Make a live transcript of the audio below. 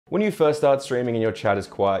When you first start streaming and your chat is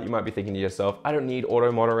quiet, you might be thinking to yourself, I don't need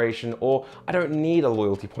auto moderation or I don't need a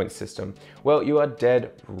loyalty point system. Well, you are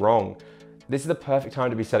dead wrong. This is the perfect time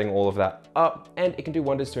to be setting all of that up, and it can do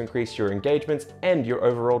wonders to increase your engagements and your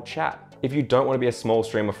overall chat. If you don't want to be a small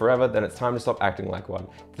streamer forever, then it's time to stop acting like one.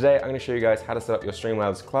 Today, I'm going to show you guys how to set up your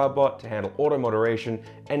Streamlabs Cloudbot to handle auto moderation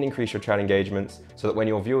and increase your chat engagements so that when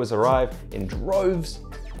your viewers arrive in droves,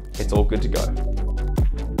 it's all good to go.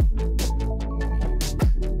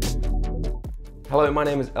 Hello, my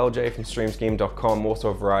name is Eljayem from streamscheme.com, also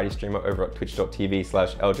a variety streamer over at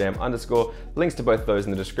twitch.tv/Eljayem_. Links to both of those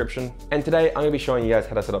in the description. And today I'm going to be showing you guys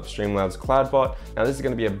how to set up Streamlabs Cloudbot. Now this is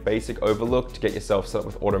going to be a basic overlook to get yourself set up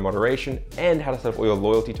with auto moderation and how to set up all your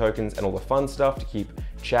loyalty tokens and all the fun stuff to keep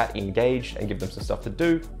chat engaged and give them some stuff to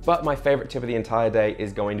do. But my favorite tip of the entire day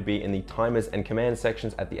is going to be in the timers and command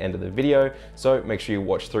sections at the end of the video. So make sure you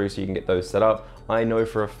watch through so you can get those set up. I know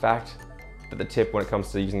for a fact that the tip when it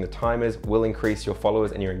comes to using the timers will increase your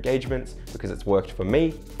followers and your engagements because it's worked for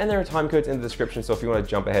me. And there are time codes in the description, so if you want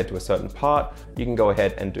to jump ahead to a certain part, you can go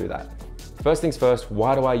ahead and do that. First things first,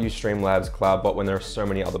 why do I use Streamlabs Cloudbot when there are so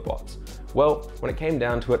many other bots? Well, when it came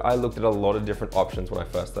down to it, I looked at a lot of different options when I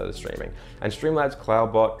first started streaming, and Streamlabs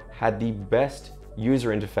Cloudbot had the best user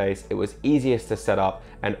interface, it was easiest to set up,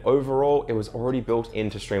 and overall, it was already built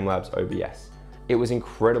into Streamlabs OBS. It was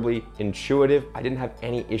incredibly intuitive. I didn't have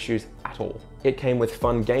any issues at all. It came with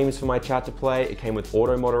fun games for my chat to play. It came with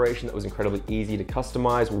auto moderation that was incredibly easy to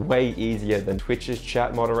customize, way easier than Twitch's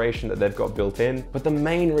chat moderation that they've got built in. But the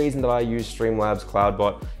main reason that I use Streamlabs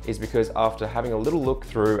Cloudbot is because after having a little look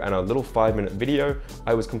through and a little 5-minute video,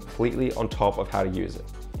 I was completely on top of how to use it.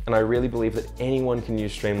 And I really believe that anyone can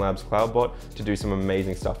use Streamlabs Cloudbot to do some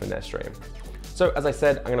amazing stuff in their stream. So as I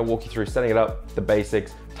said, I'm going to walk you through setting it up, the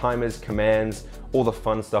basics, timers, commands, all the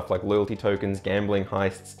fun stuff like loyalty tokens, gambling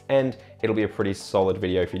heists, and it'll be a pretty solid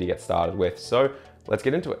video for you to get started with. So let's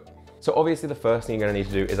get into it. So obviously the first thing you're going to need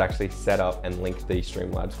to do is actually set up and link the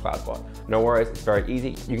Streamlabs Cloudbot. No worries, it's very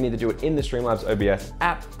easy. You can either do it in the Streamlabs OBS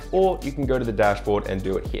app, or you can go to the dashboard and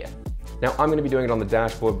do it here. Now I'm going to be doing it on the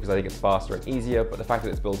dashboard because I think it's faster and easier, but the fact that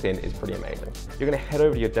it's built in is pretty amazing. You're going to head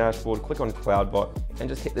over to your dashboard, click on Cloudbot, and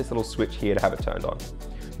just hit this little switch here to have it turned on.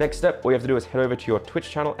 Next step, all you have to do is head over to your Twitch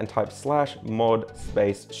channel and type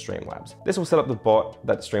 /mod_Streamlabs. This will set up the bot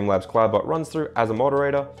that Streamlabs Cloudbot runs through as a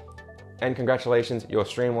moderator. And congratulations, your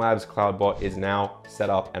Streamlabs Cloudbot is now set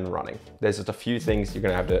up and running. There's just a few things you're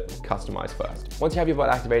gonna have to customize first. Once you have your bot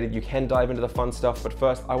activated, you can dive into the fun stuff, but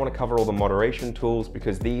first I wanna cover all the moderation tools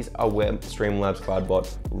because these are where Streamlabs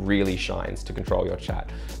Cloudbot really shines to control your chat.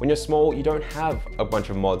 When you're small, you don't have a bunch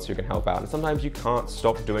of mods who can help out, and sometimes you can't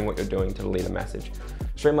stop doing what you're doing to delete a message.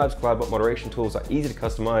 Streamlabs Cloudbot moderation tools are easy to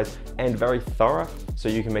customize and very thorough, so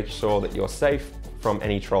you can make sure that you're safe from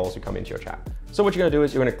any trolls who come into your chat. So what you're gonna do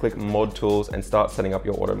is you're gonna click Mod Tools and start setting up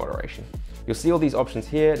your auto moderation. You'll see all these options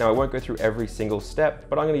here. Now I won't go through every single step,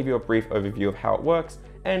 but I'm gonna give you a brief overview of how it works,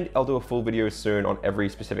 and I'll do a full video soon on every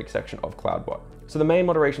specific section of Cloudbot. So the main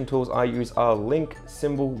moderation tools I use are link,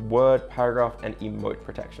 symbol, word, paragraph, and emote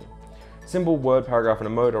protection. Symbol, word, paragraph, and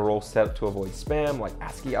emote are all set to avoid spam like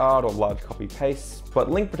ASCII art or large copy pastes, but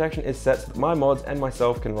link protection is set so that my mods and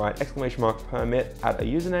myself can write !permit at a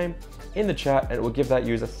username in the chat, and it will give that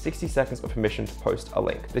user 60 seconds of permission to post a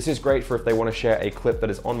link. This is great for if they want to share a clip that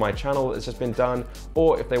is on my channel that's just been done,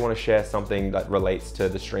 or if they want to share something that relates to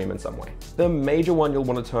the stream in some way. The major one you'll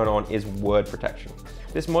want to turn on is word protection.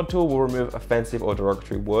 This mod tool will remove offensive or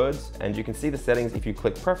derogatory words, and you can see the settings if you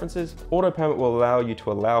click preferences. Auto permit will allow you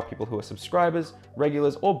to allow people who are subscribers,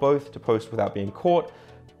 regulars, or both to post without being caught.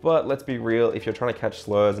 But let's be real, if you're trying to catch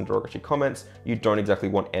slurs and derogatory comments, you don't exactly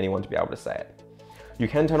want anyone to be able to say it. You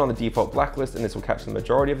can turn on the default blacklist and this will catch the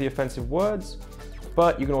majority of the offensive words,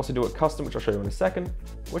 but you can also do it custom, which I'll show you in a second.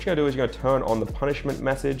 What you're gonna do is you're gonna turn on the punishment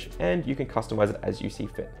message and you can customize it as you see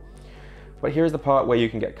fit. But here's the part where you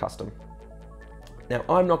can get custom. Now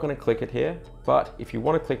I'm not gonna click it here, but if you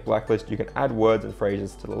wanna click blacklist, you can add words and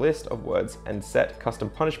phrases to the list of words and set custom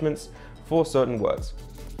punishments for certain words.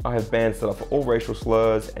 I have bans set up for all racial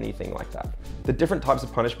slurs, anything like that. The different types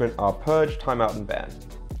of punishment are purge, timeout, and ban.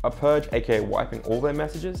 A purge, aka wiping all their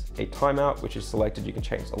messages, a timeout, which is selected you can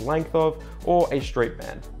change the length of, or a straight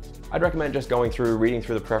ban. I'd recommend just going through, reading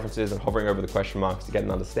through the preferences and hovering over the question marks to get an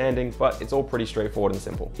understanding, but it's all pretty straightforward and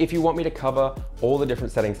simple. If you want me to cover all the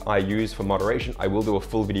different settings I use for moderation, I will do a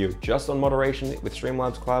full video just on moderation with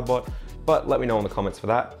Streamlabs Cloudbot, but let me know in the comments for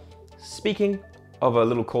that. Speaking of a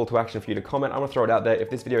little call to action for you to comment, I'm gonna throw it out there.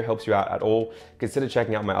 If this video helps you out at all, consider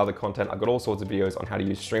checking out my other content. I've got all sorts of videos on how to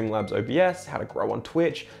use Streamlabs OBS, how to grow on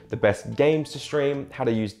Twitch, the best games to stream, how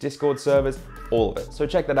to use Discord servers, all of it. So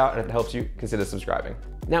check that out, and if it helps you, consider subscribing.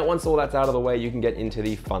 Now, once all that's out of the way, you can get into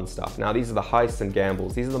the fun stuff. Now, these are the heists and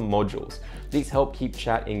gambles. These are the modules. These help keep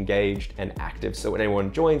chat engaged and active. So when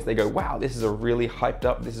anyone joins, they go, wow, this is a really hyped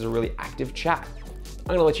up, this is a really active chat.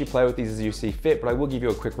 I'm gonna let you play with these as you see fit, but I will give you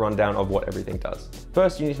a quick rundown of what everything does.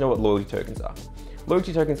 First, you need to know what loyalty tokens are.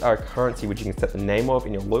 Loyalty tokens are a currency which you can set the name of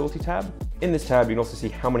in your loyalty tab. In this tab, you can also see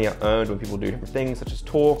how many are earned when people do different things such as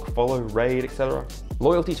talk, follow, raid, etc.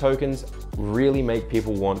 Loyalty tokens really make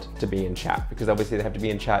people want to be in chat because obviously they have to be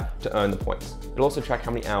in chat to earn the points. It'll also track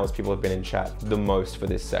how many hours people have been in chat the most for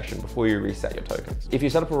this session before you reset your tokens. If you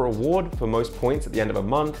set up a reward for most points at the end of a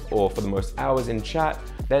month or for the most hours in chat,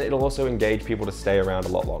 then it'll also engage people to stay around a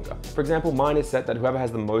lot longer. For example, mine is set that whoever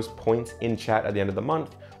has the most points in chat at the end of the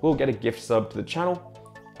month will get a gift sub to the channel,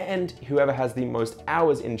 and whoever has the most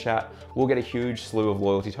hours in chat will get a huge slew of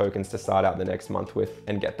loyalty tokens to start out the next month with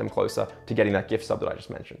and get them closer to getting that gift sub that I just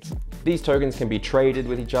mentioned. These tokens can be traded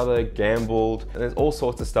with each other, gambled, and there's all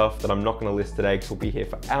sorts of stuff that I'm not going to list today because we'll be here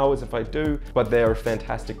for hours if I do, but they're a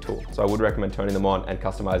fantastic tool. So I would recommend turning them on and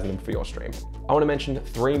customizing them for your stream. I want to mention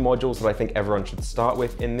 3 modules that I think everyone should start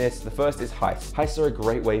with in this. The first is heists. Heists are a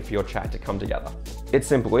great way for your chat to come together. It's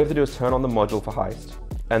simple. All you have to do is turn on the module for heist.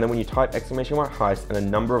 And then when you type !heist and a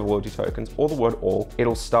number of loyalty tokens or the word all,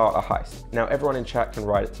 it'll start a heist. Now everyone in chat can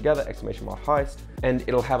write it together, !heist, and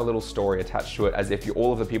it'll have a little story attached to it as if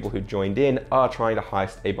all of the people who joined in are trying to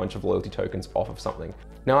heist a bunch of loyalty tokens off of something.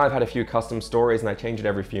 Now I've had a few custom stories and I change it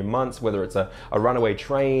every few months, whether it's a runaway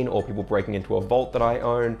train or people breaking into a vault that I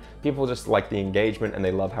own. People just like the engagement and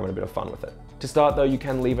they love having a bit of fun with it. To start though, you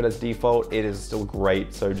can leave it as default. It is still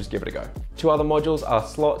great, so just give it a go. 2 other modules are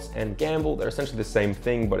slots and gamble. They're essentially the same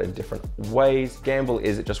thing, but in different ways. Gamble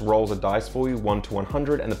is it just rolls a dice for you, 1 to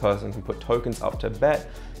 100, and the person can put tokens up to bet.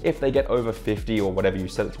 If they get over 50 or whatever you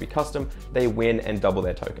set it to be custom, they win and double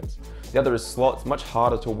their tokens. The other is slots, much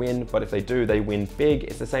harder to win, but if they do, they win big.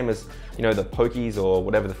 It's the same as, the pokies or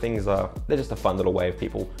whatever the things are. They're just a fun little way of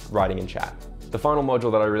people writing in chat. The final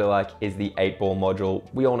module that I really like is the 8-ball module.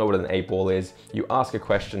 We all know what an 8-ball is. You ask a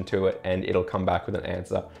question to it and it'll come back with an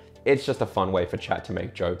answer. It's just a fun way for chat to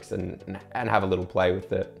make jokes and have a little play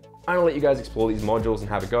with it. I'm gonna let you guys explore these modules and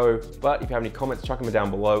have a go, but if you have any comments, chuck them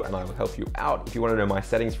down below and I will help you out. If you wanna know my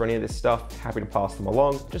settings for any of this stuff, happy to pass them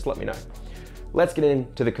along, just let me know. Let's get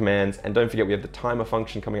into the commands, and don't forget we have the timer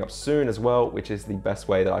function coming up soon as well, which is the best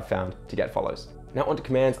way that I've found to get follows. Now onto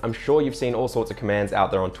commands. I'm sure you've seen all sorts of commands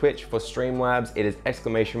out there on Twitch. For Streamlabs, it is !,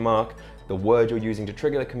 the word you're using to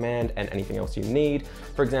trigger the command, and anything else you need.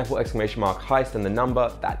 For example, ! heist and the number,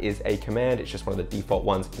 that is a command. It's just one of the default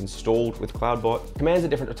ones installed with Cloudbot. Commands are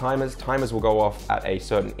different to timers. Timers will go off at a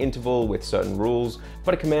certain interval with certain rules,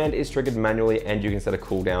 but a command is triggered manually and you can set a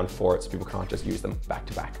cooldown for it so people can't just use them back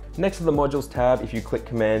to back. Next to the modules tab, if you click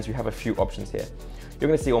commands, you have a few options here. You're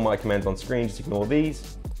gonna see all my commands on screen, just ignore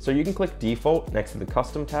these. So you can click default next to the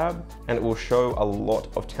custom tab and it will show a lot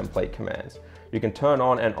of template commands. You can turn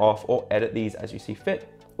on and off or edit these as you see fit.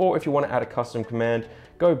 Or if you want to add a custom command,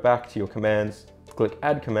 go back to your commands, click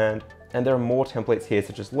add command, and there are more templates here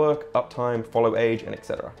such as lurk, uptime, follow age, and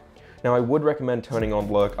etc. Now I would recommend turning on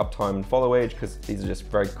lurk, uptime, and follow age because these are just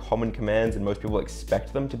very common commands and most people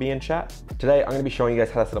expect them to be in chat. Today I'm going to be showing you guys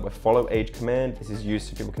how to set up a follow age command. This is used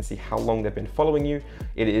so people can see how long they've been following you.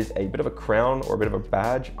 It is a bit of a crown or a bit of a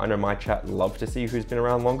badge. I know my chat love to see who's been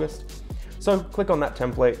around longest. So click on that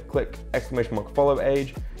template, click !follow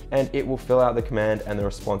age, and it will fill out the command and the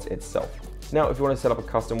response itself. Now, if you want to set up a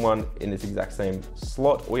custom one in this exact same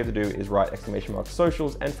slot, all you have to do is write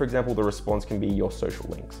 !socials, and for example, the response can be your social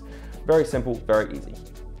links. Very simple, very easy.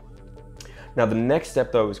 Now, the next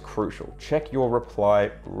step though is crucial. Check your reply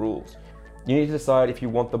rules. You need to decide if you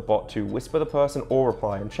want the bot to whisper the person or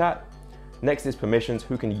reply in chat. Next is permissions,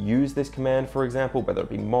 who can use this command, for example, whether it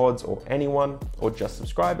be mods or anyone, or just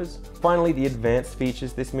subscribers. Finally, the advanced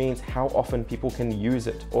features. This means how often people can use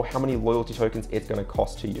it, or how many loyalty tokens it's going to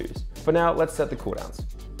cost to use. For now, let's set the cooldowns.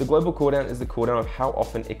 The global cooldown is the cooldown of how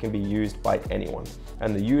often it can be used by anyone,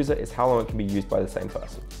 and the user is how long it can be used by the same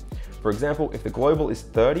person. For example, if the global is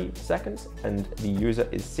 30 seconds and the user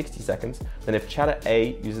is 60 seconds, then if chatter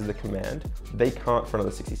A uses the command, they can't for another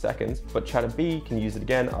 60 seconds, but chatter B can use it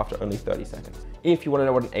again after only 30 seconds. If you want to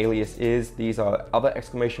know what an alias is, these are other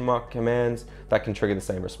commands that can trigger the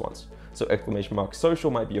same response. So !social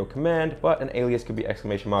might be your command, but an alias could be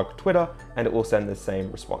 !Twitter, and it will send the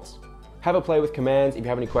same response. Have a play with commands. If you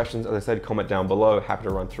have any questions, as I said, comment down below. Happy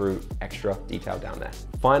to run through extra detail down there.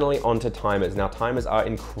 Finally, onto timers. Now, timers are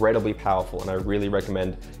incredibly powerful, and I really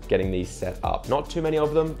recommend getting these set up. Not too many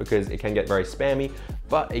of them because it can get very spammy,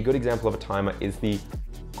 but a good example of a timer is the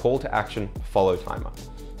call to action follow timer.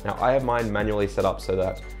 Now, I have mine manually set up so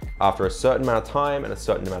that After a certain amount of time and a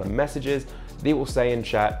certain amount of messages, they will say in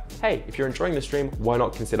chat, hey, if you're enjoying the stream, why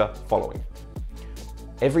not consider following?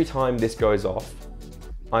 Every time this goes off,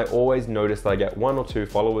 I always notice that I get 1 or 2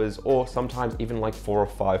 followers, or sometimes even like 4 or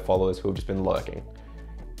 5 followers who have just been lurking.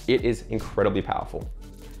 It is incredibly powerful.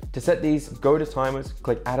 To set these, go to timers,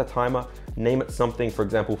 click add a timer, name it something, for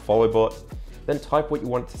example, followbot, then type what you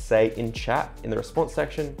want it to say in chat in the response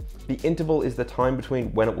section. The interval is the time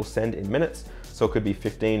between when it will send in minutes, so it could be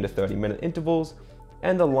 15 to 30-minute intervals,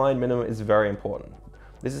 and the line minimum is very important.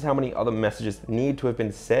 This is how many other messages need to have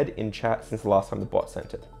been said in chat since the last time the bot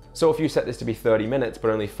sent it. So if you set this to be 30 minutes,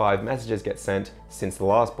 but only 5 messages get sent since the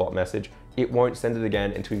last bot message, it won't send it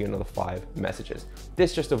again until you get another 5 messages.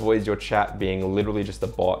 This just avoids your chat being literally just a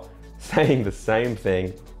bot saying the same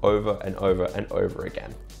thing over and over and over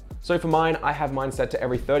again. So for mine, I have mine set to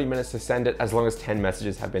every 30 minutes to send it as long as 10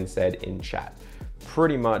 messages have been said in chat.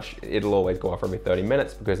 Pretty much, it'll always go off every 30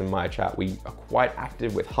 minutes because in my chat, we are quite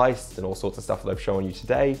active with heists and all sorts of stuff that I've shown you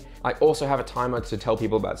today. I also have a timer to tell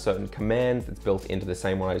people about certain commands that's built into the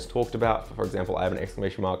same one I just talked about. For example, I have an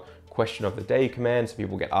exclamation mark question of the day command, so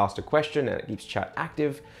people get asked a question and it keeps chat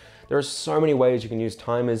active. There are so many ways you can use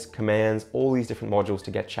timers, commands, all these different modules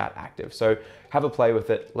to get chat active. So have a play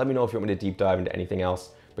with it. Let me know if you want me to deep dive into anything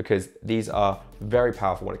else, because these are very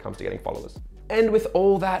powerful when it comes to getting followers. And with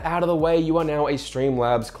all that out of the way, you are now a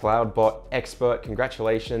Streamlabs Cloudbot expert.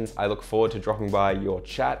 Congratulations. I look forward to dropping by your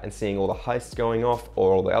chat and seeing all the heists going off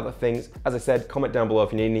or all the other things. As I said, comment down below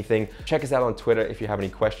if you need anything. Check us out on Twitter if you have any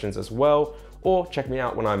questions as well, or check me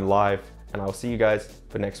out when I'm live, and I'll see you guys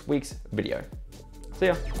for next week's video. See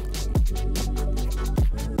ya.